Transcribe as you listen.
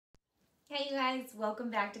Hey you guys, welcome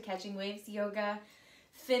back to Catching Waves Yoga.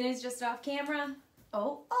 Finn is just off camera.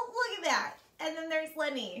 Oh, look at that. And then there's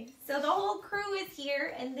Lenny. So the whole crew is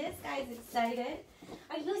here and this guy's excited.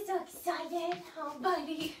 Are you so excited? Oh,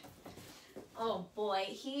 buddy. Oh boy,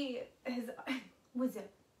 he is,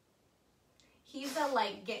 he's a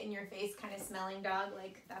like get in your face kind of smelling dog.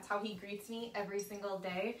 Like that's how he greets me every single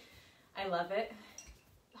day. I love it.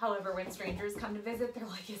 However, when strangers come to visit, they're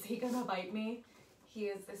like, is he gonna bite me? He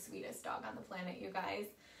is the sweetest dog on the planet, you guys.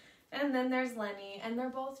 And then there's Lenny, and they're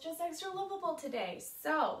both just extra lovable today.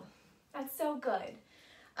 So, that's so good.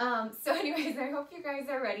 So anyways, I hope you guys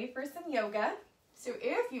are ready for some yoga. So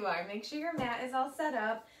if you are, make sure your mat is all set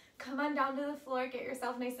up. Come on down to the floor, get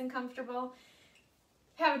yourself nice and comfortable.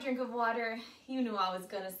 Have a drink of water. You knew I was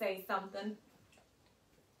gonna say something.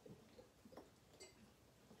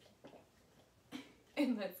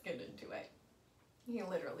 And let's get into it. He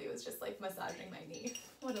literally was just like massaging my knee.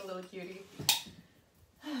 What a little cutie.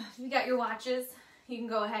 You got your watches. You can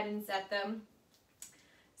go ahead and set them.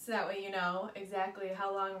 So that way you know exactly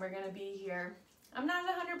how long we're going to be here. I'm not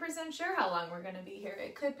 100% sure how long we're going to be here.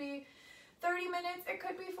 It could be 30 minutes. It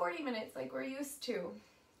could be 40 minutes like we're used to.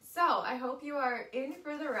 So I hope you are in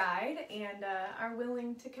for the ride and are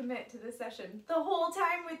willing to commit to the session the whole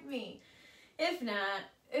time with me. If not,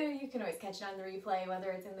 you can always catch it on the replay, whether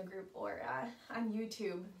it's in the group or on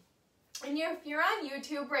YouTube. And if you're on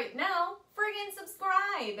YouTube right now, friggin'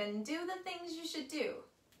 subscribe and do the things you should do,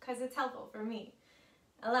 because it's helpful for me.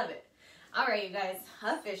 I love it. All right, you guys,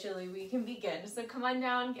 officially we can begin. So come on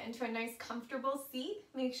down, get into a nice comfortable seat.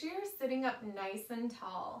 Make sure you're sitting up nice and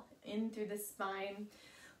tall, in through the spine.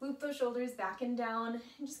 Loop those shoulders back and down,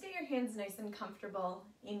 and just get your hands nice and comfortable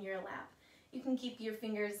in your lap. You can keep your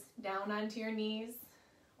fingers down onto your knees,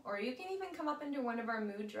 or you can even come up into one of our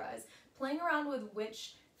mudras, playing around with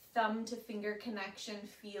which thumb to finger connection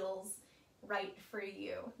feels right for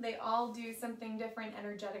you. They all do something different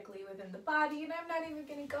energetically within the body, and I'm not even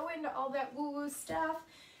going to go into all that woo-woo stuff.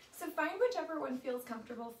 So find whichever one feels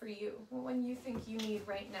comfortable for you, one you think you need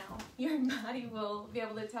right now. Your body will be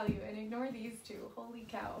able to tell you, and ignore these two. Holy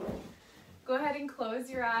cow. Go ahead and close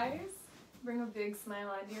your eyes. Bring a big smile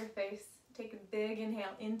onto your face. Take a big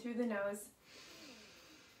inhale in through the nose.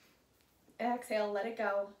 Exhale, let it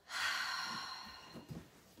go.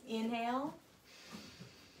 Inhale.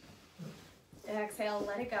 Exhale,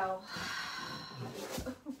 let it go.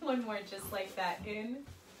 One more just like that. In.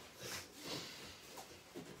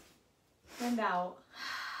 And out.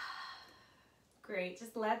 Great.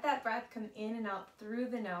 Just let that breath come in and out through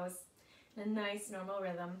the nose in a nice normal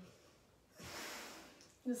rhythm.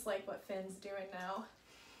 Just like what Finn's doing now.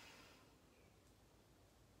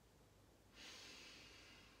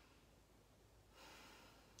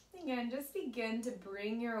 Again, just begin to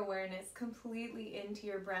bring your awareness completely into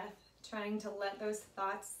your breath, trying to let those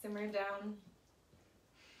thoughts simmer down,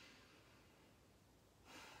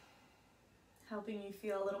 helping you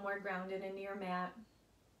feel a little more grounded into your mat.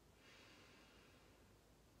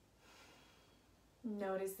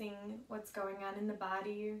 Noticing what's going on in the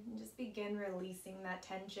body, and just begin releasing that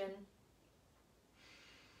tension.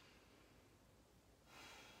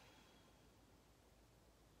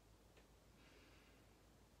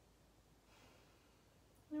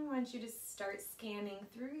 I want you to start scanning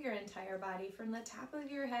through your entire body from the top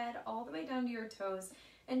of your head all the way down to your toes,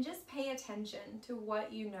 and just pay attention to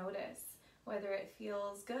what you notice, whether it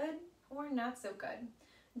feels good or not so good.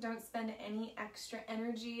 Don't spend any extra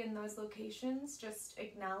energy in those locations, just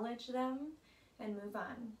acknowledge them and move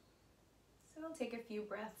on. So it'll take a few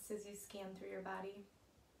breaths as you scan through your body.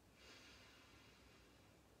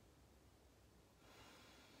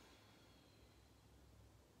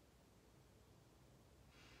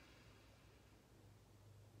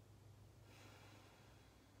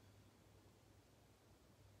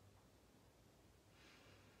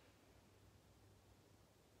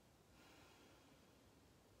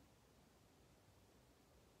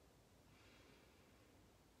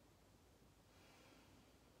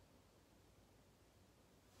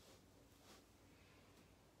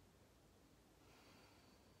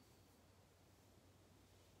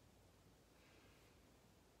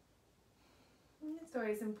 It's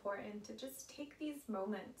always important to just take these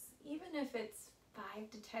moments, even if it's 5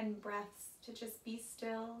 to 10 breaths, to just be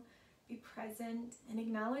still, be present, and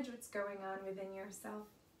acknowledge what's going on within yourself.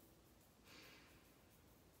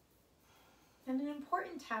 And an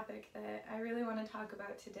important topic that I really want to talk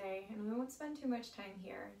about today, and we won't spend too much time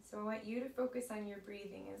here, so I want you to focus on your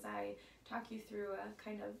breathing as I talk you through a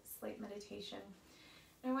kind of slight meditation.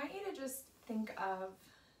 And I want you to just think of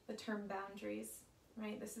the term boundaries,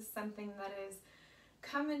 right? This is something that is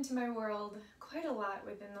come into my world quite a lot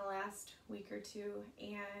within the last week or two,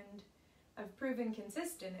 and I've proven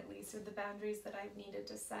consistent, at least, with the boundaries that I've needed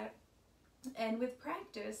to set. And with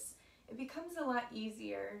practice, it becomes a lot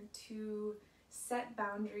easier to set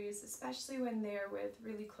boundaries, especially when they're with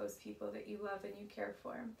really close people that you love and you care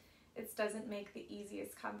for. It doesn't make the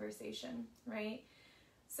easiest conversation, right?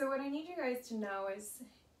 So what I need you guys to know is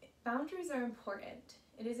boundaries are important.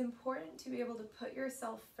 It is important to be able to put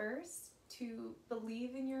yourself first, to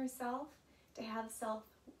believe in yourself, to have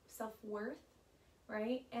self-worth,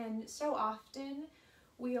 right? And so often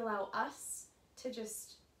we allow us to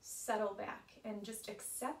just settle back and just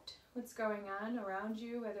accept what's going on around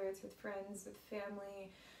you, whether it's with friends, with family,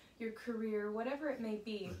 your career, whatever it may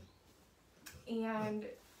be. And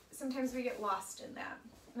sometimes we get lost in that.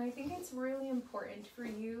 And I think it's really important for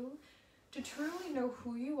you to truly know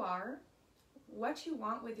who you are, what you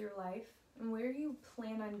want with your life, and where you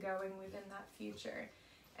plan on going within that future.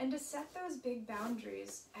 And to set those big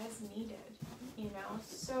boundaries as needed, you know?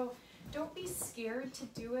 So don't be scared to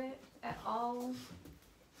do it at all.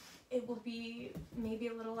 It will be maybe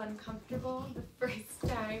a little uncomfortable the first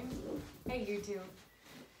time. Hey, you too.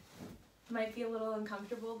 Might be a little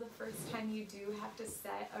uncomfortable the first time you do have to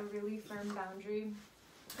set a really firm boundary,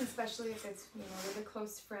 especially if it's, you know, with a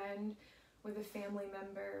close friend, with a family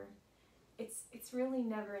member. It's really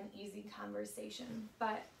never an easy conversation,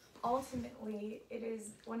 but ultimately it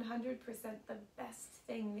is 100% the best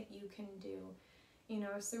thing that you can do. You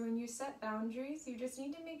know, so when you set boundaries, you just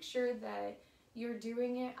need to make sure that you're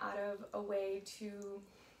doing it out of a way to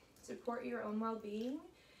support your own well-being,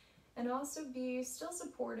 and also be still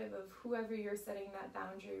supportive of whoever you're setting that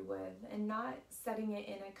boundary with, and not setting it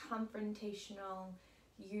in a confrontational,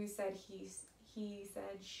 you said, he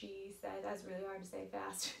said, she said, that's really hard to say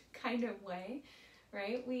fast, kind of way,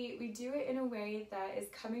 right? We do it in a way that is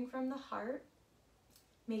coming from the heart,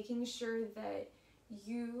 making sure that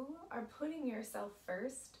you are putting yourself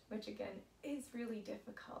first, which again is really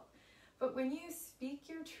difficult. But when you speak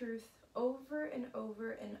your truth over and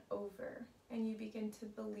over and over, and you begin to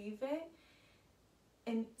believe it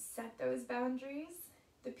and set those boundaries,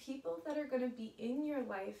 the people that are going to be in your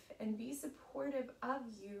life and be supportive of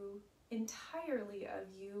you, entirely of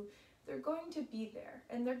you, they're going to be there,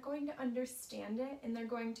 and they're going to understand it, and they're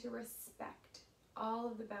going to respect all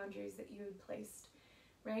of the boundaries that you had placed,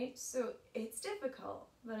 right? So it's difficult,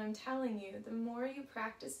 but I'm telling you, the more you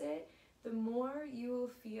practice it, the more you will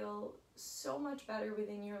feel so much better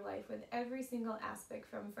within your life, with every single aspect,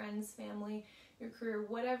 from friends, family, your career,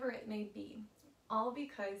 whatever it may be, all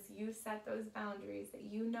because you set those boundaries that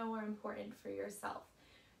you know are important for yourself.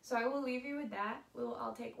 So I will leave you with that. We'll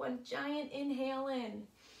all take one giant inhale in,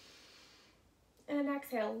 and an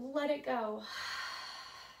exhale, let it go.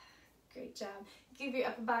 Great job. Give your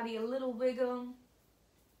upper body a little wiggle.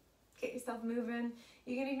 Get yourself moving.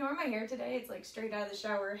 You can ignore my hair today. It's like straight out of the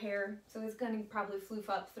shower hair, so it's going to probably floof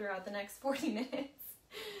up throughout the next 40 minutes.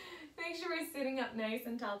 Make sure we're sitting up nice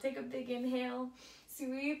and tall. Take a big inhale.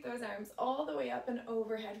 Sweep those arms all the way up and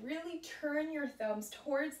overhead. Really turn your thumbs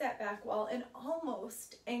towards that back wall and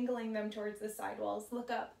almost angling them towards the side walls. Look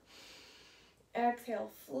up.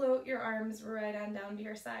 Exhale. Float your arms right on down to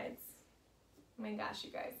your sides. Oh my gosh, you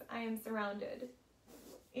guys, I am surrounded.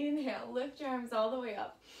 Inhale. Lift your arms all the way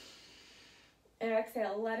up.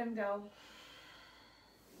 Exhale, let them go.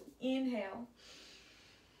 Inhale.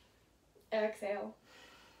 Exhale.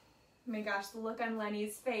 Oh my gosh, the look on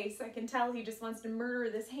Lenny's face. I can tell he just wants to murder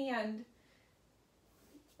this hand.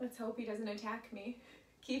 Let's hope he doesn't attack me.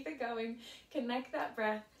 Keep it going. Connect that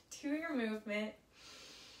breath to your movement.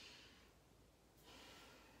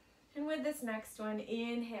 And with this next one,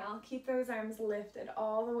 inhale. Keep those arms lifted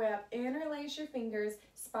all the way up. Interlace your fingers.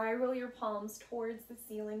 Spiral your palms towards the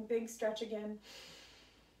ceiling. Big stretch again.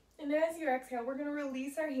 And as you exhale, we're going to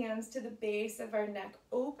release our hands to the base of our neck.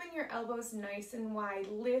 Open your elbows nice and wide.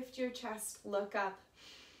 Lift your chest. Look up.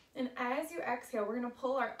 And as you exhale, we're going to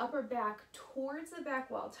pull our upper back towards the back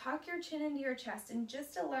wall. Tuck your chin into your chest and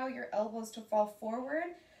just allow your elbows to fall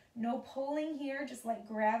forward. No pulling here. Just let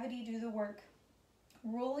gravity do the work.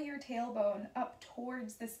 Roll your tailbone up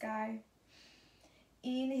towards the sky.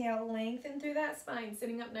 Inhale, lengthen through that spine,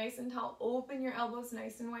 sitting up nice and tall. Open your elbows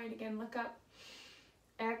nice and wide again. Look up.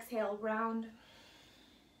 Exhale, round.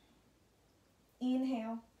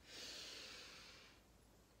 Inhale.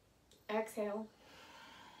 Exhale.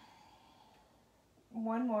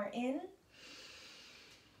 One more. In.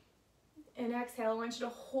 And exhale. I want you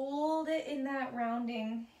to hold it in that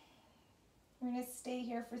rounding. We're going to stay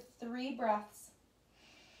here for 3 breaths.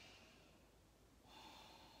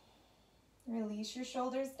 Release your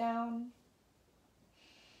shoulders down.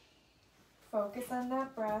 Focus on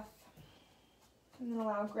that breath and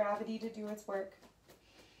allow gravity to do its work.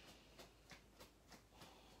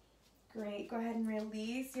 Great. Go ahead and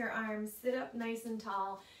release your arms. Sit up nice and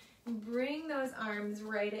tall. Bring those arms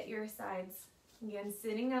right at your sides. Again,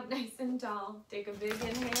 sitting up nice and tall. Take a big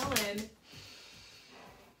inhale in.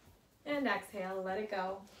 And exhale, let it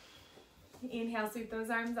go. Inhale, sweep those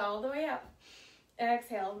arms all the way up.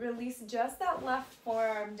 Exhale, release just that left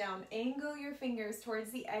forearm down. Angle your fingers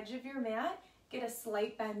towards the edge of your mat. Get a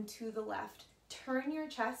slight bend to the left. Turn your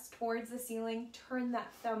chest towards the ceiling. Turn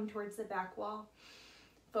that thumb towards the back wall.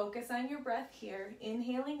 Focus on your breath here.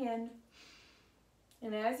 Inhaling in.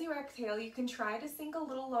 And as you exhale, you can try to sink a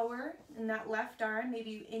little lower in that left arm. Maybe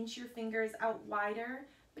you inch your fingers out wider,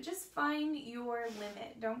 but just find your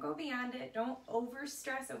limit. Don't go beyond it. Don't over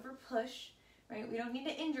stress, over push, right? We don't need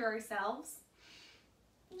to injure ourselves.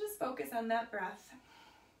 Just focus on that breath.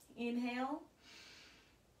 Inhale,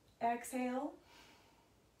 exhale,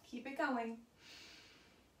 keep it going.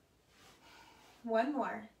 One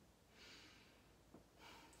more.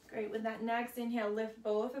 Great. With that next inhale, lift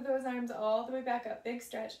both of those arms all the way back up. Big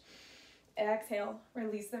stretch. Exhale.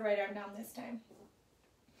 Release the right arm down this time.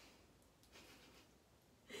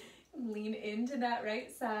 Lean into that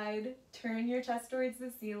right side. Turn your chest towards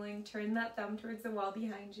the ceiling. Turn that thumb towards the wall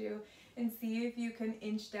behind you. And see if you can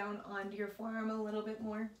inch down onto your forearm a little bit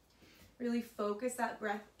more. Really focus that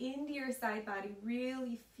breath into your side body.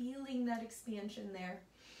 Really feeling that expansion there.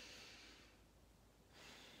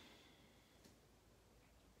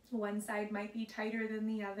 One side might be tighter than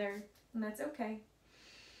the other, and that's okay.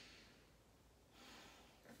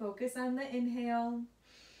 Focus on the inhale,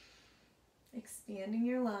 expanding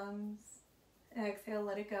your lungs. Exhale,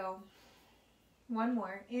 let it go. One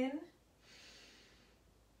more, in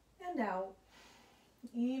and out.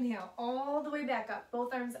 Inhale, all the way back up,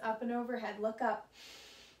 both arms up and overhead, look up.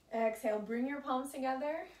 Exhale, bring your palms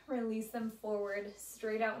together, release them forward,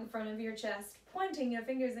 straight out in front of your chest, pointing your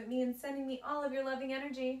fingers at me and sending me all of your loving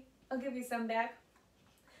energy. I'll give you some back.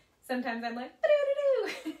 Sometimes I'm like,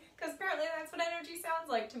 ba-do-do-do, because apparently that's what energy sounds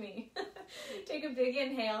like to me. Take a big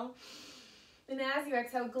inhale. And as you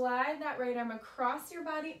exhale, glide that right arm across your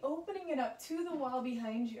body, opening it up to the wall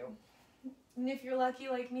behind you. And if you're lucky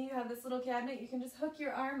like me, you have this little cabinet you can just hook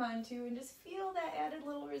your arm onto and just feel that added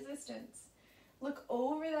little resistance. Look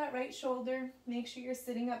over that right shoulder. Make sure you're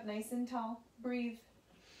sitting up nice and tall. Breathe.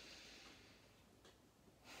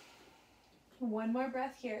 One more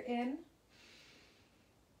breath here. In.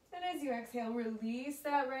 And as you exhale, release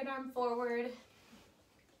that right arm forward.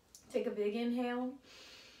 Take a big inhale.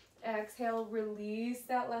 Exhale, release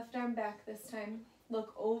that left arm back this time.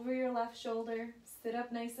 Look over your left shoulder. Sit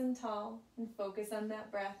up nice and tall and focus on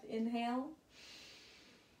that breath. Inhale.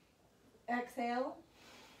 Exhale.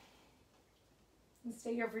 And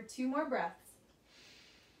stay here for 2 more breaths.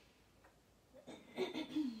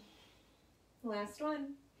 Last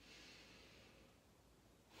one.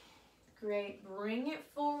 Great. Bring it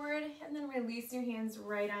forward and then release your hands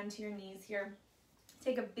right onto your knees here.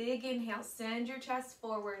 Take a big inhale. Send your chest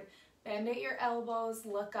forward. Bend at your elbows.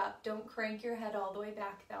 Look up. Don't crank your head all the way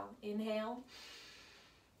back though. Inhale.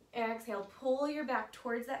 Exhale. Pull your back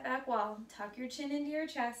towards that back wall. Tuck your chin into your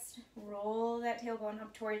chest. Roll that tailbone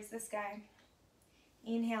up towards the sky.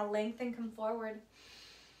 Inhale, lengthen, come forward.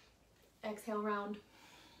 Exhale, round.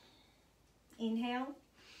 Inhale.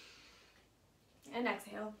 And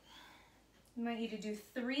exhale. I want you to do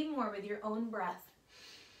 3 more with your own breath.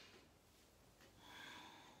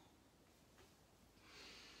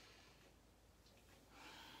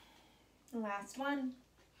 Last one.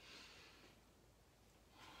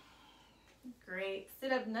 Great.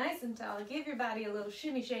 Sit up nice and tall. Give your body a little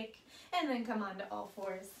shimmy shake and then come on to all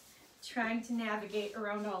fours. Trying to navigate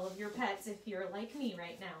around all of your pets if you're like me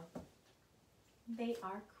right now. They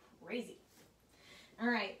are crazy. All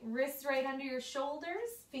right, wrists right under your shoulders,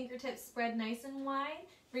 fingertips spread nice and wide.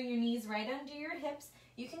 Bring your knees right under your hips.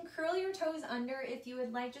 You can curl your toes under if you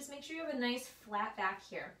would like. Just make sure you have a nice flat back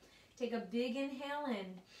here. Take a big inhale in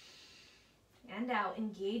and out.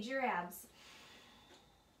 Engage your abs.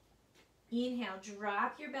 Inhale,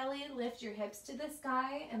 drop your belly and lift your hips to the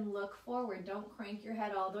sky and look forward. Don't crank your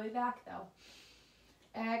head all the way back though.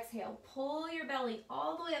 Exhale, pull your belly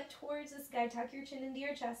all the way up towards the sky. Tuck your chin into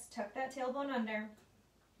your chest. Tuck that tailbone under.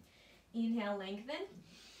 Inhale, lengthen.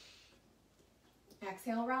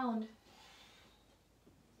 Exhale, round.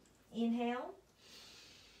 Inhale.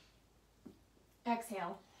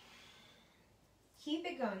 Exhale. Keep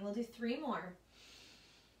it going. We'll do 3 more.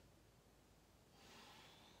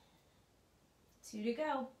 2 to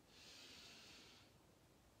go.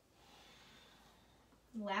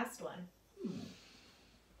 Last one.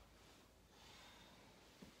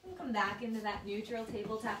 And come back into that neutral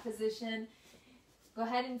tabletop position. Go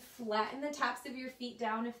ahead and flatten the tops of your feet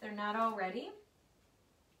down if they're not already.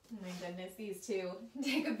 Oh my goodness, these two.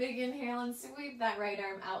 Take a big inhale and sweep that right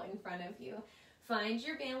arm out in front of you. Find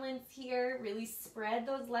your balance here. Really spread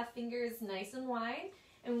those left fingers nice and wide.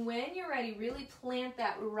 And when you're ready, really plant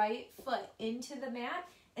that right foot into the mat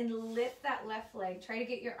and lift that left leg. Try to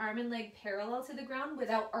get your arm and leg parallel to the ground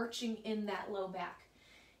without arching in that low back.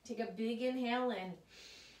 Take a big inhale in.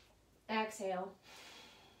 Exhale.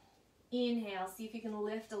 Inhale. See if you can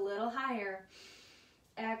lift a little higher.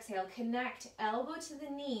 Exhale. Connect elbow to the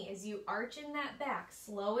knee as you arch in that back.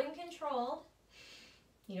 Slow and controlled.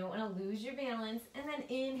 You don't want to lose your balance. And then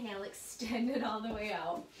inhale. Extend it all the way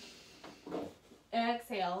out.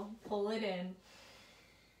 Exhale. Pull it in.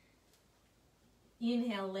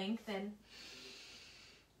 Inhale. Lengthen.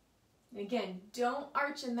 Again, don't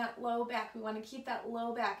arch in that low back. We want to keep that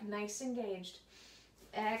low back nice and engaged.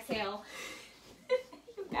 Exhale.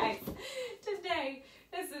 You guys, today,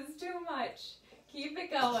 this is too much. Keep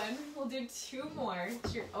it going. We'll do 2 more.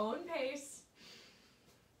 It's your own pace.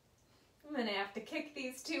 I'm going to have to kick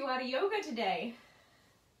these 2 out of yoga today.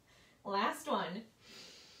 Last one.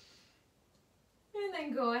 And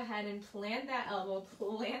then go ahead and plant that elbow,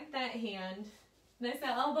 plant that hand. Did I say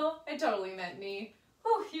elbow? I totally meant knee.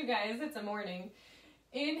 Oh, you guys, it's a morning.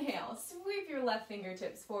 Inhale, sweep your left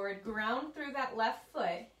fingertips forward, ground through that left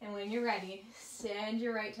foot, and when you're ready, send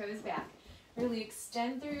your right toes back. Really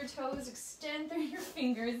extend through your toes, extend through your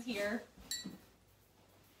fingers here.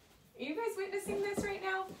 Are you guys witnessing this right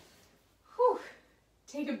now? Whew.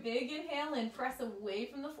 Take a big inhale and press away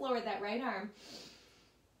from the floor with that right arm.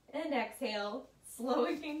 And exhale, slow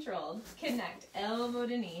and controlled. Connect elbow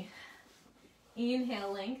to knee.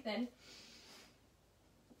 Inhale, lengthen.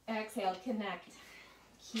 Exhale, connect.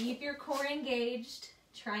 Keep your core engaged.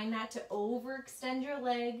 Try not to overextend your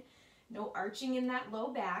leg. No arching in that low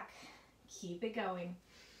back. Keep it going.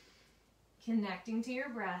 Connecting to your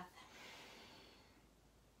breath.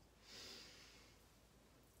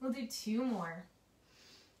 We'll do 2 more.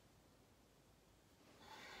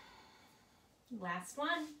 Last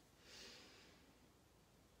one.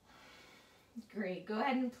 Great. Go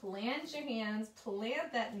ahead and plant your hands.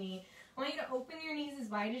 Plant that knee. I want you to open your knees as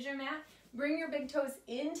wide as your mat. Bring your big toes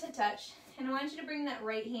into touch. And I want you to bring that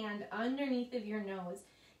right hand underneath of your nose.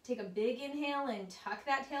 Take a big inhale and tuck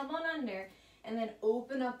that tailbone under. And then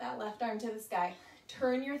open up that left arm to the sky.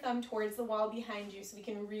 Turn your thumb towards the wall behind you so we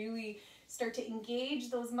can really start to engage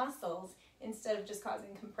those muscles instead of just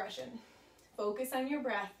causing compression. Focus on your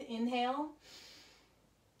breath. Inhale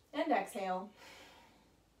and exhale.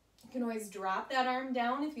 You can always drop that arm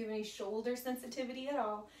down if you have any shoulder sensitivity at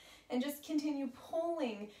all. And just continue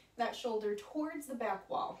pulling that shoulder towards the back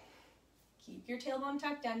wall. Keep your tailbone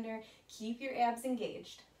tucked under. Keep your abs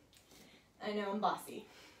engaged. I know I'm bossy,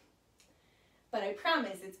 but I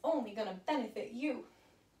promise it's only going to benefit you.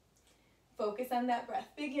 Focus on that breath.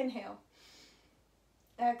 Big inhale.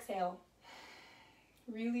 Exhale.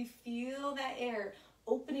 Really feel that air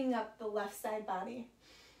opening up the left side body.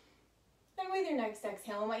 And with your next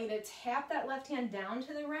exhale, I want you to tap that left hand down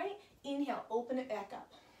to the right. Inhale, open it back up.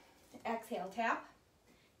 Exhale, tap.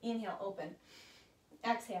 Inhale, open.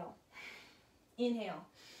 Exhale. Inhale.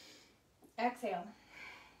 Exhale.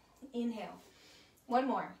 Inhale. 1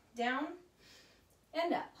 more. Down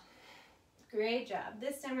and up. Great job.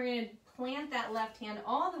 This time we're going to plant that left hand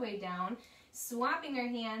all the way down, swapping our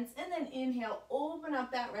hands, and then inhale, open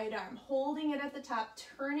up that right arm, holding it at the top,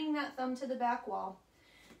 turning that thumb to the back wall,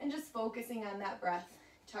 and just focusing on that breath.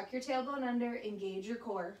 Tuck your tailbone under, engage your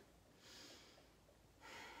core.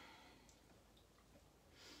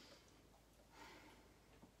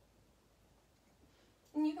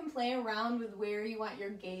 And you can play around with where you want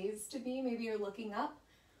your gaze to be. Maybe you're looking up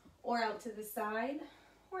or out to the side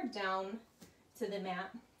or down to the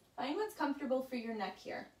mat. Find what's comfortable for your neck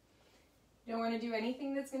here. You don't want to do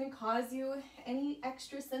anything that's going to cause you any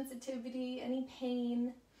extra sensitivity, any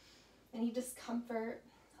pain, any discomfort.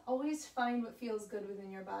 Always find what feels good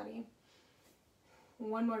within your body.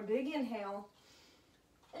 1 more big inhale.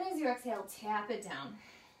 And as you exhale, tap it down.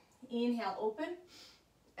 Inhale, open.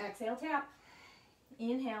 Exhale, tap.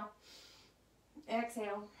 Inhale,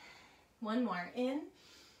 exhale. 1 more, in.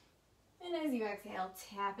 And as you exhale,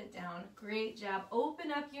 tap it down. Great job.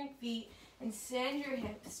 Open up your feet and send your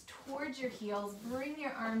hips towards your heels. Bring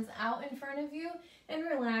your arms out in front of you and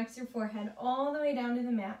relax your forehead all the way down to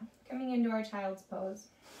the mat, coming into our child's pose.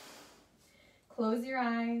 Close your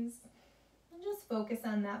eyes and just focus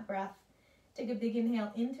on that breath. Take a big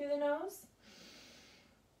inhale in through the nose.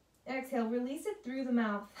 Exhale, release it through the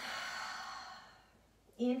mouth.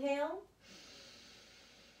 Inhale.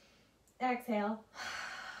 Exhale.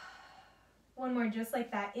 One more just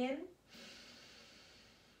like that. In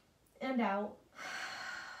and out.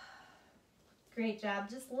 Great job.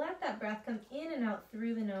 Just let that breath come in and out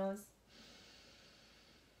through the nose.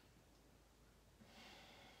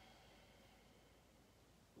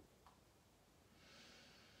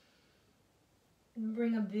 And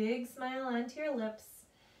bring a big smile onto your lips.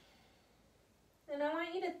 And I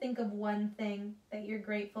want you to think of one thing that you're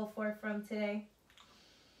grateful for from today.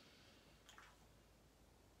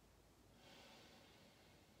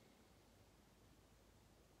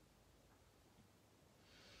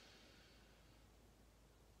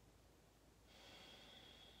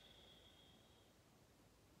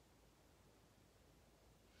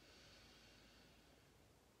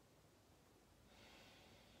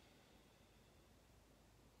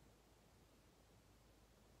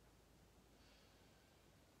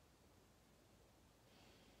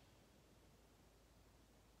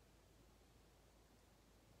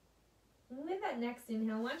 With that next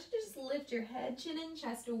inhale, I want you to just lift your head, chin, and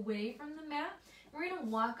chest away from the mat. We're going to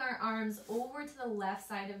walk our arms over to the left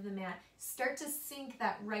side of the mat. Start to sink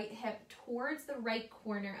that right hip towards the right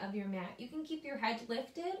corner of your mat. You can keep your head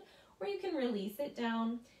lifted or you can release it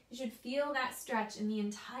down. You should feel that stretch in the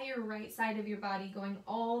entire right side of your body going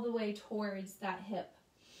all the way towards that hip.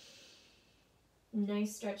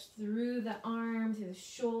 Nice stretch through the arm, through the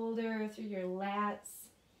shoulder, through your lats.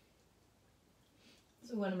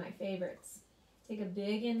 This is one of my favorites. Take a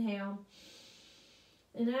big inhale.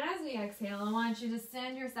 And as we exhale, I want you to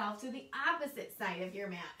send yourself to the opposite side of your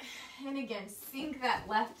mat. And again, sink that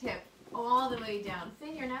left hip all the way down.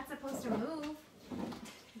 Finn, you're not supposed to move.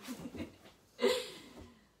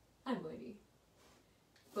 I'm Woody.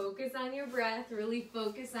 Focus on your breath. Really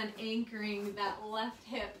focus on anchoring that left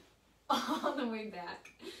hip all the way back.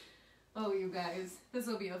 Oh, you guys, this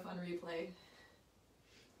will be a fun replay.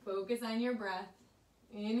 Focus on your breath.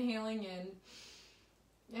 Inhaling in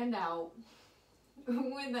and out.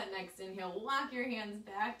 With that next inhale, walk your hands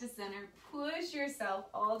back to center. Push yourself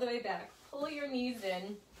all the way back. Pull your knees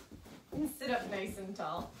in and sit up nice and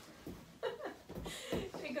tall.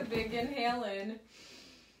 Take a big inhale in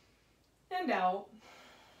and out.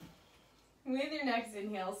 With your next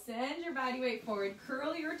inhale, send your body weight forward.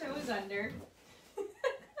 Curl your toes under.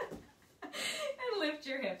 And lift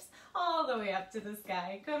your hips all the way up to the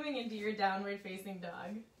sky, coming into your downward facing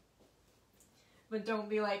dog. But don't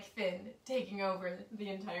be like Finn, taking over the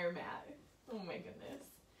entire mat. Oh my goodness.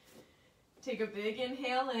 Take a big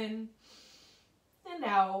inhale in and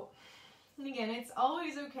out. And again, it's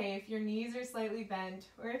always okay if your knees are slightly bent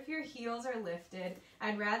or if your heels are lifted.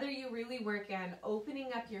 I'd rather you really work on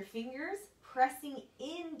opening up your fingers, pressing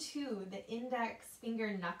into the index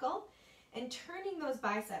finger knuckle, and turning those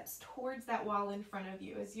biceps towards that wall in front of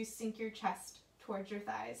you as you sink your chest towards your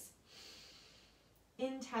thighs.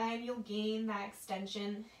 In time, you'll gain that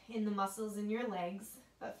extension in the muscles in your legs.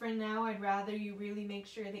 But for now, I'd rather you really make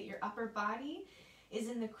sure that your upper body is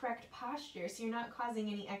in the correct posture so you're not causing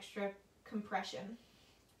any extra compression.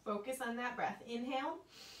 Focus on that breath. Inhale.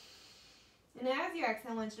 And as you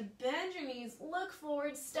exhale, I want you to bend your knees, look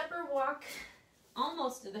forward, step or walk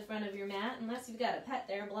almost to the front of your mat, unless you've got a pet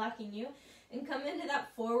there blocking you, and come into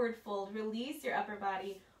that forward fold. Release your upper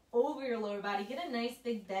body over your lower body. Get a nice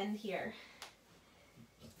big bend here.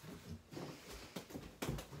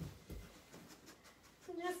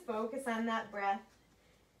 And just focus on that breath,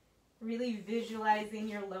 really visualizing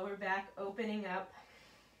your lower back opening up.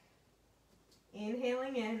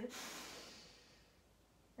 Inhaling in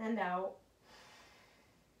and out.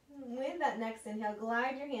 With that next inhale,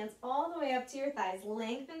 glide your hands all the way up to your thighs.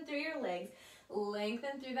 Lengthen through your legs.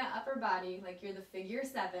 Lengthen through that upper body like you're the figure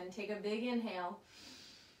 7. Take a big inhale.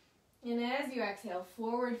 And as you exhale,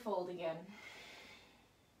 forward fold again.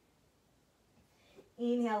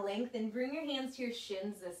 Inhale, lengthen. Bring your hands to your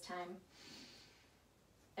shins this time.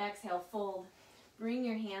 Exhale, fold. Bring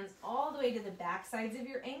your hands all the way to the back sides of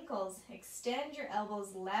your ankles. Extend your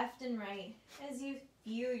elbows left and right as you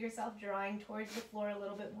feel yourself drawing towards the floor a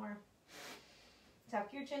little bit more. Tuck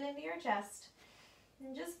your chin into your chest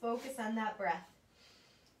and just focus on that breath.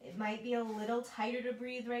 It might be a little tighter to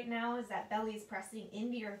breathe right now as that belly is pressing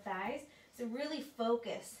into your thighs. So really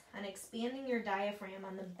focus on expanding your diaphragm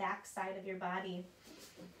on the back side of your body.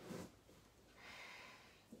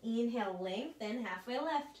 Inhale, lengthen, halfway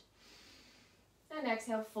lift. And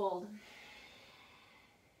exhale, fold.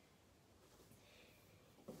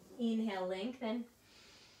 Inhale, lengthen.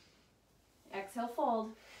 Exhale,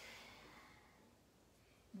 fold.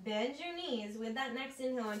 Bend your knees. With that next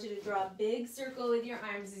inhale, I want you to draw a big circle with your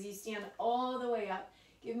arms as you stand all the way up.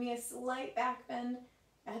 Give me a slight back bend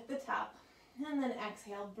at the top. And then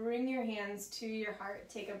exhale, bring your hands to your heart.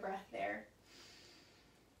 Take a breath there.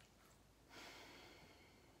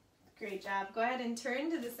 Great job. Go ahead and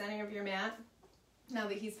turn to the center of your mat. Now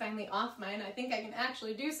that he's finally off mine, I think I can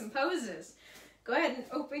actually do some poses. Go ahead and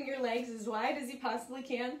open your legs as wide as you possibly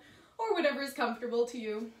can, or whatever is comfortable to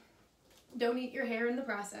you. Don't eat your hair in the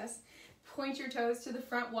process. Point your toes to the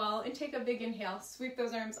front wall and take a big inhale. Sweep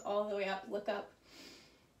those arms all the way up. Look up.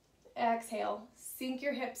 Exhale. Sink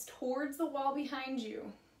your hips towards the wall behind you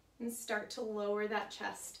and start to lower that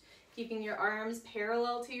chest, keeping your arms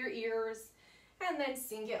parallel to your ears, and then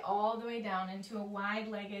sink it all the way down into a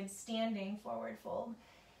wide-legged standing forward fold.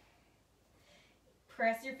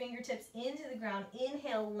 Press your fingertips into the ground.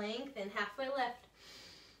 Inhale, lengthen, halfway lift,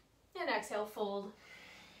 and exhale, fold.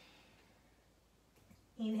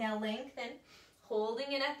 Inhale, lengthen,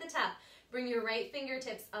 holding it at the top. Bring your right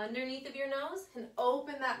fingertips underneath of your nose and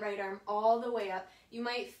open that right arm all the way up. You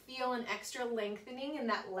might feel an extra lengthening in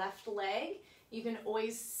that left leg. You can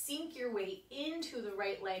always sink your weight into the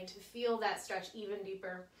right leg to feel that stretch even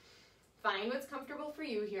deeper. Find what's comfortable for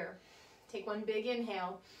you here. Take one big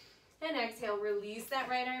inhale and exhale. Release that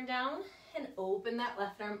right arm down and open that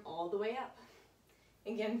left arm all the way up.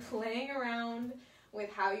 Again, playing around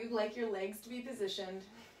with how you'd like your legs to be positioned.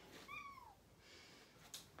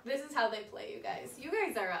 This is how they play, you guys. You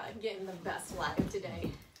guys are getting the best live today.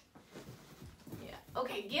 Yeah.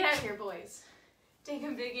 Okay, get out here, boys. Take a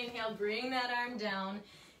big inhale, bring that arm down,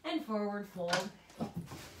 and forward fold.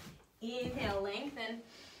 Inhale, lengthen.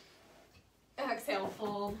 Exhale,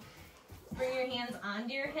 fold. Bring your hands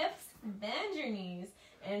onto your hips, bend your knees,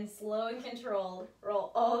 and slow and controlled,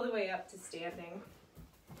 roll all the way up to standing.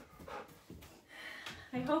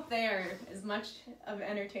 I hope they are as much of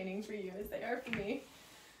entertaining for you as they are for me.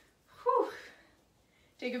 Whew.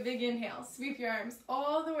 Take a big inhale, sweep your arms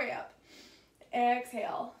all the way up.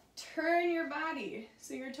 Exhale, turn your body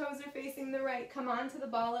so your toes are facing the right. Come onto the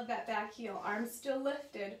ball of that back heel, arms still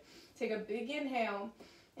lifted. Take a big inhale,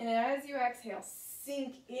 and as you exhale,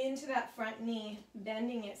 sink into that front knee,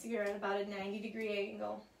 bending it so you're at about a 90-degree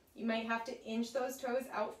angle. You might have to inch those toes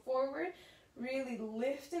out forward, really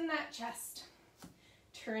lifting that chest.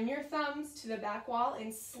 Turn your thumbs to the back wall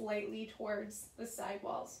and slightly towards the side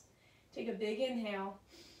walls. Take a big inhale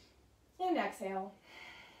and exhale.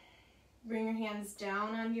 Bring your hands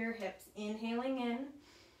down onto your hips, inhaling in,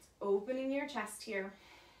 opening your chest here.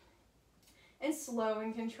 And slow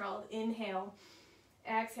and controlled, inhale.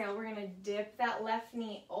 Exhale, we're gonna dip that left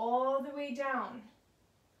knee all the way down,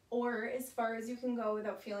 or as far as you can go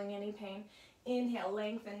without feeling any pain. Inhale,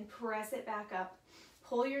 lengthen, press it back up.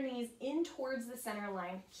 Pull your knees in towards the center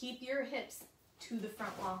line. Keep your hips to the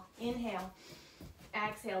front wall. Inhale.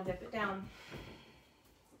 Exhale, dip it down.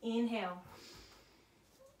 Inhale.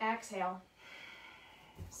 Exhale.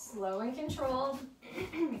 Slow and controlled.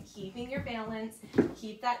 Keeping your balance.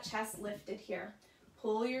 Keep that chest lifted here.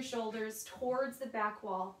 Pull your shoulders towards the back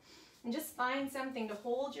wall. And just find something to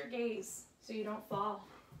hold your gaze so you don't fall.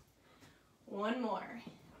 One more.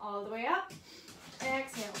 All the way up.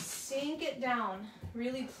 Exhale. Sink it down.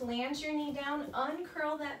 Really plant your knee down.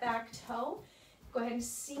 Uncurl that back toe. Go ahead and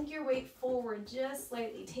sink your weight forward just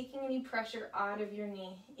slightly, taking any pressure out of your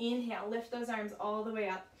knee. Inhale, lift those arms all the way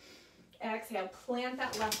up. Exhale, plant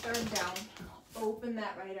that left arm down. Open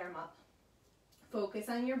that right arm up. Focus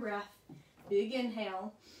on your breath. Big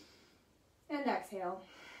inhale and exhale.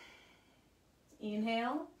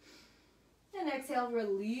 Inhale and exhale.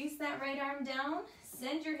 Release that right arm down.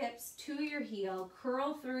 Send your hips to your heel.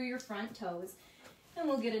 Curl through your front toes. And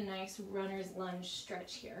we'll get a nice runner's lunge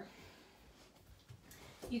stretch here.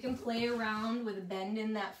 You can play around with a bend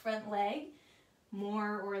in that front leg,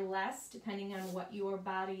 more or less, depending on what your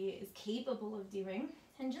body is capable of doing.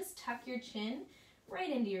 And just tuck your chin right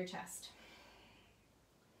into your chest.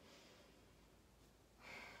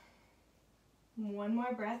 One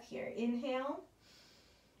more breath here. Inhale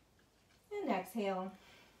and exhale.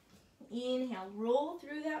 Inhale, roll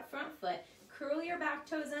through that front foot. Curl your back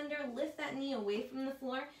toes under, lift that knee away from the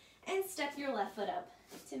floor, and step your left foot up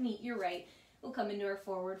to meet your right. We'll come into our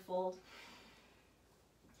forward fold.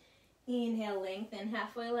 Inhale, lengthen,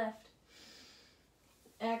 halfway lift.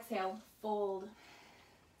 Exhale, fold.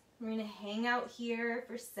 We're gonna hang out here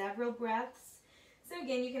for several breaths. So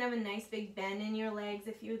again, you can have a nice big bend in your legs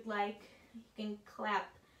if you'd like. You can clasp,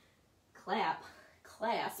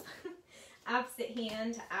 opposite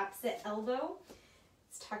hand to opposite elbow.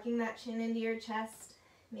 It's tucking that chin into your chest.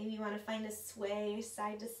 Maybe you want to find a sway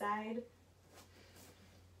side to side.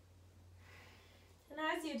 And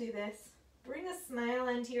as you do this, bring a smile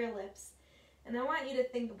onto your lips. And I want you to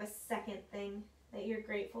think of a second thing that you're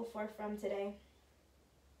grateful for from today.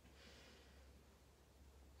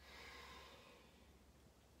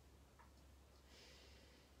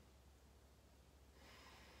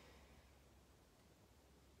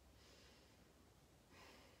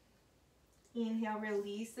 Inhale,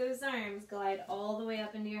 release those arms. Glide all the way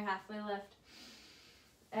up into your halfway lift.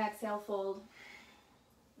 Exhale, fold.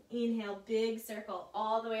 Inhale, big circle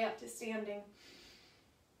all the way up to standing.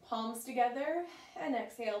 Palms together, and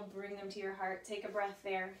exhale, bring them to your heart. Take a breath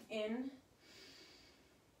there. In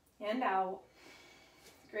and out.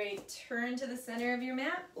 Great. Turn to the center of your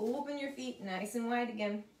mat. Open your feet nice and wide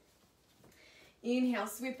again. Inhale,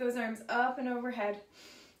 sweep those arms up and overhead.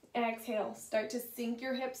 Exhale, start to sink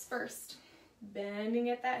your hips first. Bending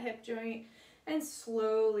at that hip joint and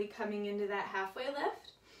slowly coming into that halfway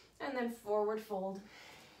lift, and then forward fold.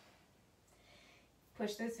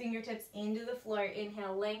 Push those fingertips into the floor.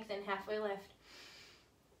 Inhale, lengthen, halfway lift.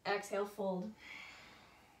 Exhale, fold.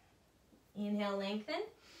 Inhale, lengthen.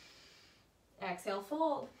 Exhale,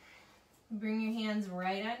 fold. Bring your hands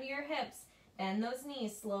right onto your hips. Bend those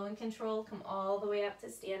knees, slow and controlled. Come all the way up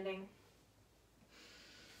to standing.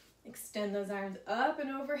 Extend those arms up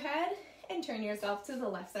and overhead and turn yourself to the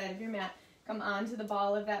left side of your mat. Come onto the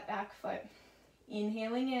ball of that back foot.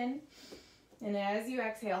 Inhaling in, and as you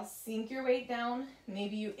exhale, sink your weight down.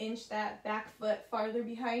 Maybe you inch that back foot farther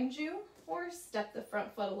behind you or step the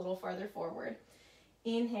front foot a little farther forward.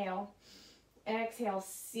 Inhale. Exhale,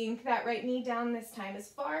 sink that right knee down this time as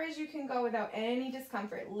far as you can go without any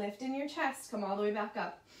discomfort. Lift in your chest, come all the way back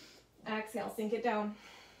up. Exhale, sink it down.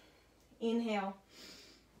 Inhale.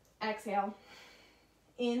 Exhale.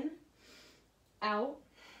 In, out.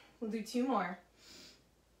 We'll do 2 more.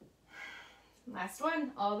 Last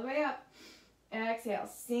one, all the way up. Exhale,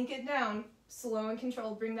 sink it down. Slow and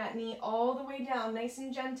controlled, bring that knee all the way down, nice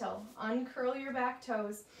and gentle. Uncurl your back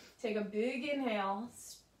toes. Take a big inhale.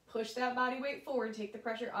 Push that body weight forward. Take the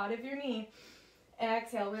pressure out of your knee.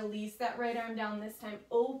 Exhale, release that right arm down this time.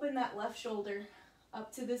 Open that left shoulder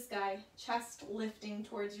up to the sky. Chest lifting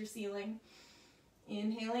towards your ceiling.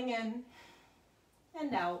 Inhaling in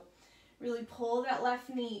and out. Really pull that left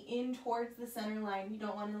knee in towards the center line. You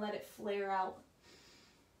don't want to let it flare out.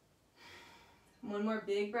 One more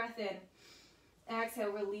big breath in.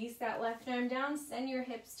 Exhale, release that left arm down. Send your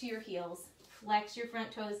hips to your heels. Flex your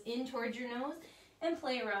front toes in towards your nose and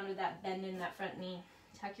play around with that bend in that front knee.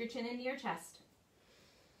 Tuck your chin into your chest.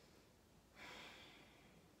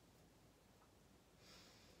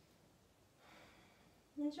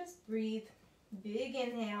 And just breathe. Big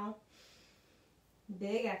inhale.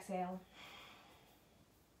 Big exhale.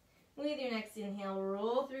 With your next inhale,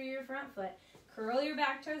 roll through your front foot. Curl your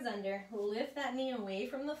back toes under. Lift that knee away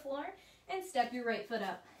from the floor and step your right foot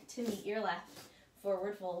up to meet your left.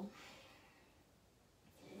 Forward fold.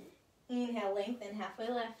 Inhale, lengthen, halfway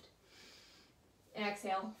lift.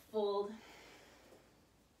 Exhale, fold.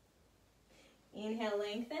 Inhale,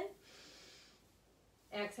 lengthen.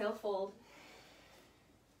 Exhale, fold.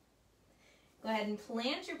 Go ahead and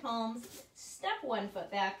plant your palms. Step one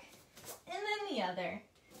foot back and then the other.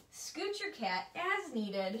 Scoot your cat as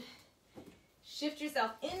needed. Shift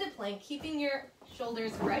yourself into plank, keeping your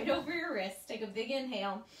shoulders right over your wrists. Take a big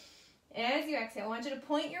inhale. As you exhale, I want you to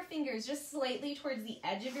point your fingers just slightly towards the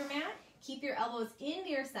edge of your mat. Keep your elbows into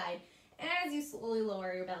your side as you slowly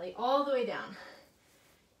lower your belly all the way down.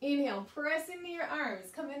 Inhale, press into your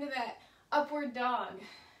arms. Come into that upward dog.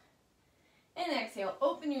 And exhale,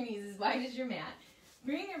 open your knees as wide as your mat.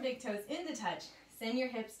 Bring your big toes into touch. Send your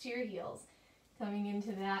hips to your heels. Coming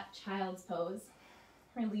into that child's pose.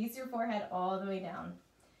 Release your forehead all the way down.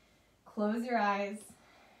 Close your eyes.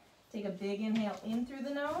 Take a big inhale in through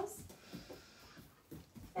the nose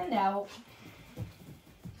and out.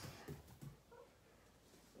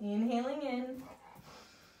 Inhaling in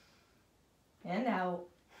and out.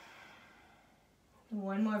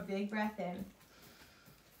 One more big breath in.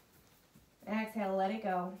 Exhale, let it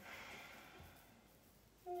go.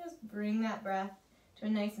 And just bring that breath to a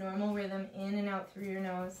nice normal rhythm in and out through your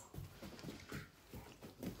nose.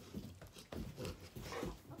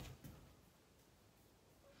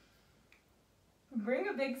 Bring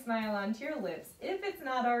a big smile onto your lips if it's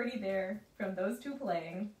not already there from those two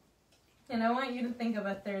playing. And I want you to think of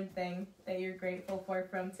a third thing that you're grateful for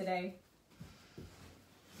from today.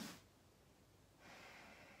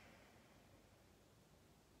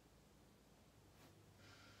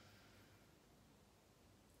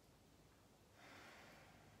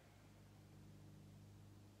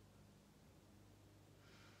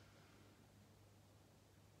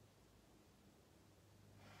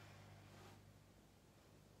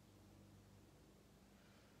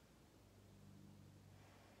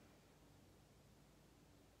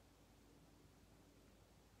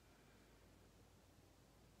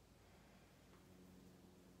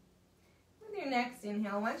 Next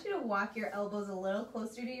inhale, I want you to walk your elbows a little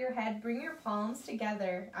closer to your head. Bring your palms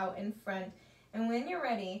together out in front And when you're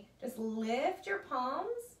ready, just lift your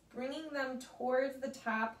palms, bringing them towards the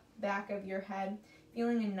top back of your head,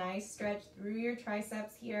 feeling a nice stretch through your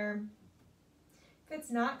triceps here. If it's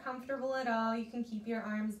not comfortable at all, you can keep your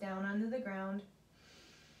arms down onto the ground.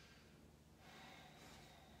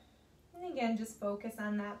 And again, just focus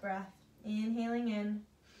on that breath. Inhaling in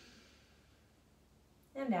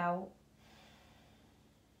and out.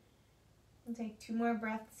 And take 2 more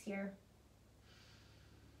breaths here.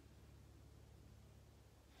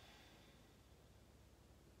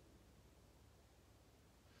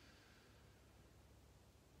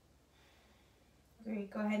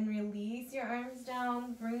 Great, go ahead and release your arms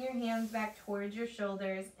down, bring your hands back towards your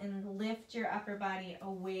shoulders, and lift your upper body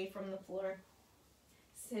away from the floor.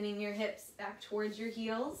 Sending your hips back towards your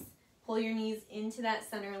heels, pull your knees into that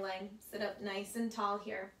center line. Sit up nice and tall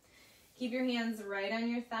here. Keep your hands right on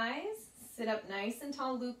your thighs, sit up nice and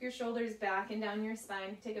tall, loop your shoulders back and down your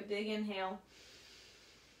spine. Take a big inhale,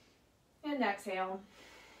 and exhale.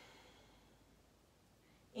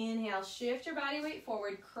 Inhale, shift your body weight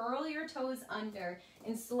forward, curl your toes under,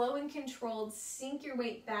 and slow and controlled, sink your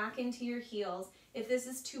weight back into your heels. If this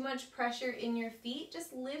is too much pressure in your feet,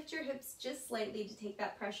 just lift your hips just slightly to take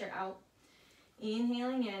that pressure out.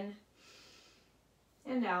 Inhaling in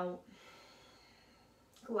and out.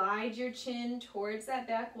 Glide your chin towards that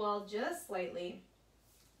back wall just slightly.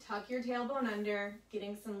 Tuck your tailbone under,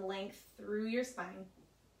 getting some length through your spine.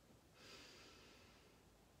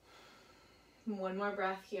 One more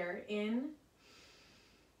breath here, in.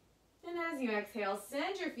 And as you exhale,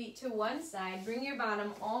 send your feet to one side, bring your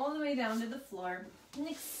bottom all the way down to the floor, and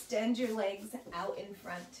extend your legs out in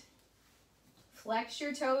front. Flex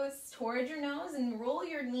your toes towards your nose and roll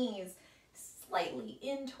your knees slightly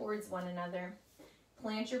in towards one another.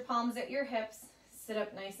 Plant your palms at your hips, sit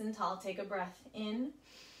up nice and tall, take a breath, in,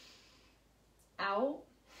 out.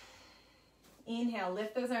 Inhale,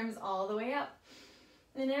 lift those arms all the way up.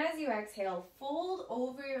 And as you exhale, fold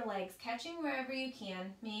over your legs, catching wherever you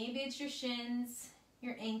can. Maybe it's your shins,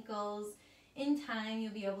 your ankles. In time,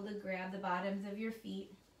 you'll be able to grab the bottoms of your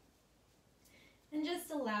feet. And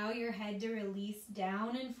just allow your head to release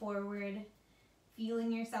down and forward,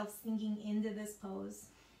 feeling yourself sinking into this pose.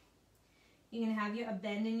 You can have a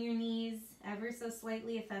bend in your knees ever so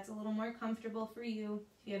slightly if that's a little more comfortable for you.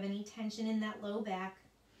 If you have any tension in that low back.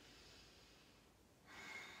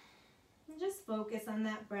 Just focus on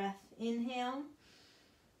that breath. Inhale,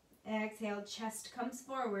 exhale, chest comes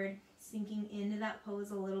forward, sinking into that pose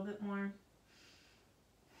a little bit more.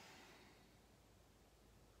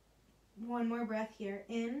 One more breath here,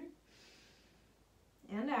 in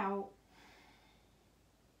and out.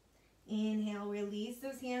 Inhale, release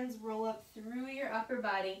those hands, roll up through your upper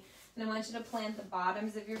body, and I want you to plant the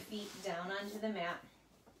bottoms of your feet down onto the mat.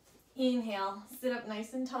 Inhale, sit up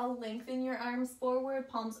nice and tall, lengthen your arms forward,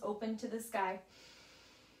 palms open to the sky.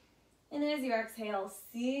 And as you exhale,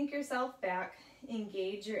 sink yourself back,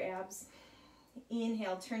 engage your abs.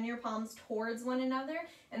 Inhale, turn your palms towards one another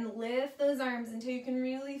and lift those arms until you can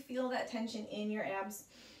really feel that tension in your abs.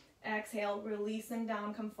 Exhale, release them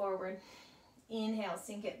down, come forward. Inhale,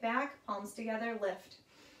 sink it back, palms together, lift.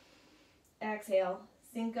 Exhale,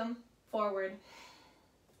 sink them forward.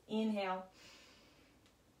 Inhale.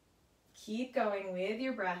 Keep going with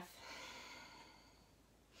your breath.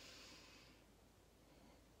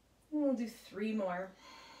 And we'll do 3 more.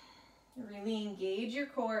 Really engage your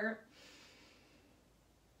core.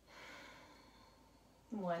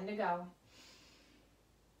 1 to go.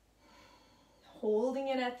 Holding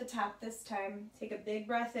it at the top this time. Take a big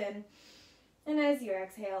breath in. And as you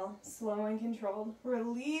exhale, slow and controlled,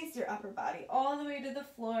 release your upper body all the way to the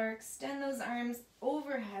floor. Extend those arms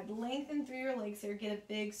overhead. Lengthen through your legs here. Get a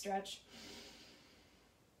big stretch.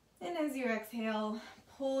 And as you exhale,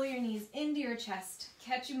 pull your knees into your chest.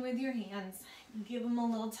 Catch them with your hands. Give them a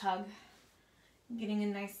little tug. Getting a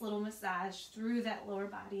nice little massage through that lower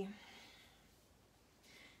body.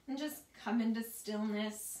 And just come into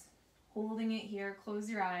stillness. Holding it here. Close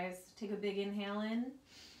your eyes. Take a big inhale in.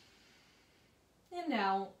 And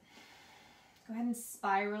out. Go ahead and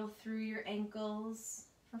spiral through your ankles.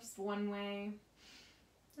 First one way,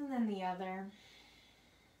 and then the other.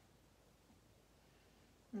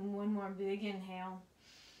 And one more big inhale.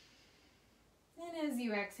 And as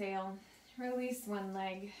you exhale, release one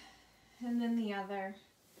leg, and then the other.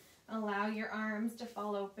 Allow your arms to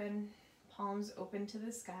fall open, palms open to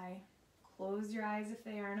the sky. Close your eyes if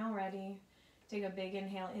they aren't already. Take a big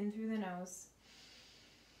inhale in through the nose.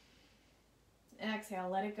 Exhale,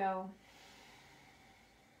 let it go.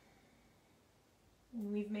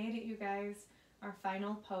 And we've made it, you guys. Our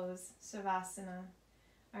final pose, Savasana.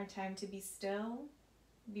 Our time to be still,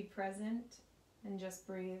 be present, and just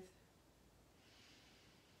breathe.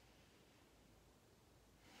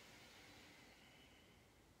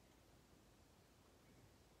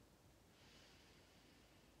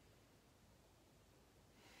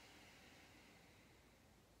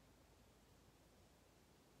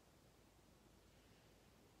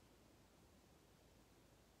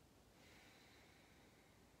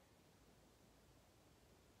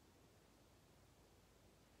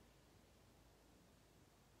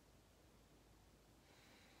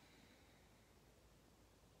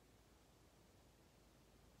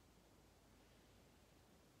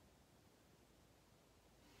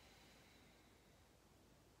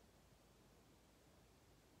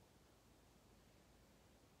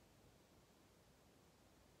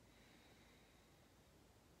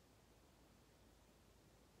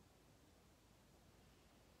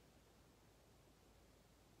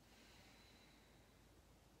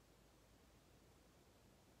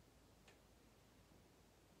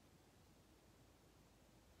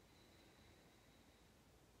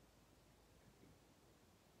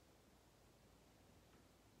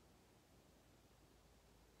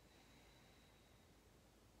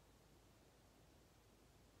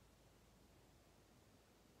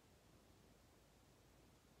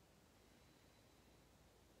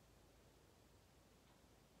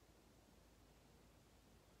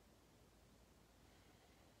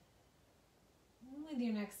 With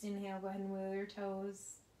your next inhale, go ahead and wiggle your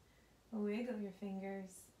toes, wiggle your fingers,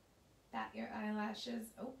 bat your eyelashes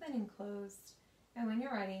open and closed. And when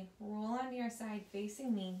you're ready, roll onto your side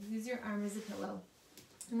facing me. Use your arm as a pillow.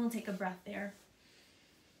 And we'll take a breath there.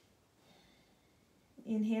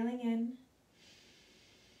 Inhaling in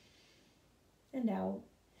and out.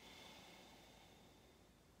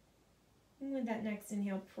 And with that next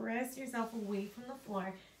inhale, press yourself away from the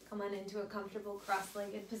floor. Come on into a comfortable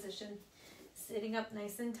cross-legged position. Sitting up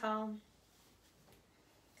nice and tall,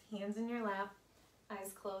 hands in your lap,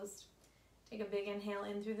 eyes closed. Take a big inhale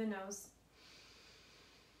in through the nose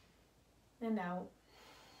and out.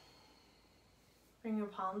 Bring your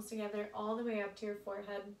palms together all the way up to your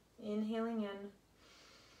forehead, inhaling in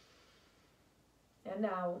and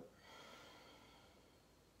out.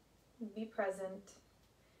 Be present.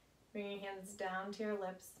 Bring your hands down to your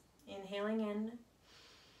lips, inhaling in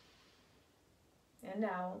and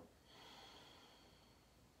out.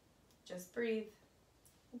 Just breathe.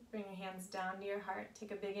 Bring your hands down to your heart.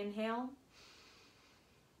 Take a big inhale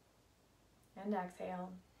and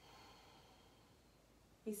exhale.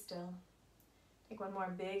 Be still. Take one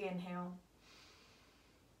more big inhale.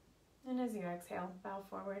 And as you exhale, bow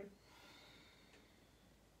forward.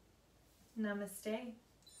 Namaste.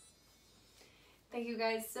 Thank you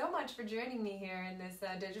guys so much for joining me here in this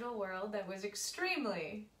digital world that was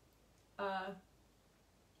extremely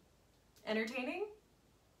entertaining.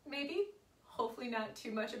 Maybe, hopefully not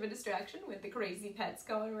too much of a distraction with the crazy pets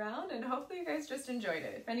going around, and hopefully you guys just enjoyed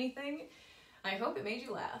it. If anything, I hope it made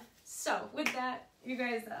you laugh. So with that, you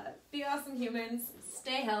guys be awesome humans,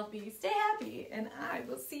 stay healthy, stay happy, and I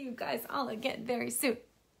will see you guys all again very soon.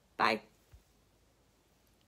 Bye.